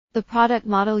The product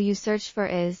model you search for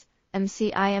is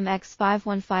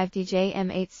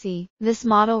MCIMX515DJM8C. This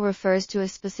model refers to a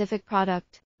specific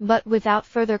product, but without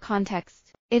further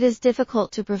context, it is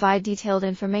difficult to provide detailed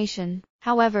information.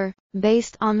 However,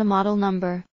 based on the model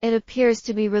number, it appears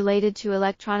to be related to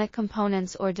electronic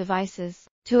components or devices.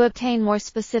 To obtain more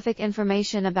specific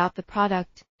information about the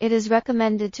product, it is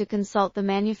recommended to consult the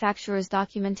manufacturer's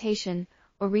documentation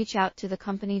or reach out to the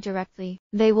company directly.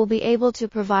 They will be able to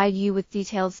provide you with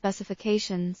detailed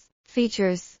specifications,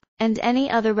 features, and any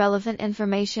other relevant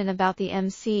information about the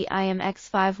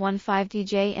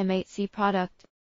MCIMX515DJM8C product.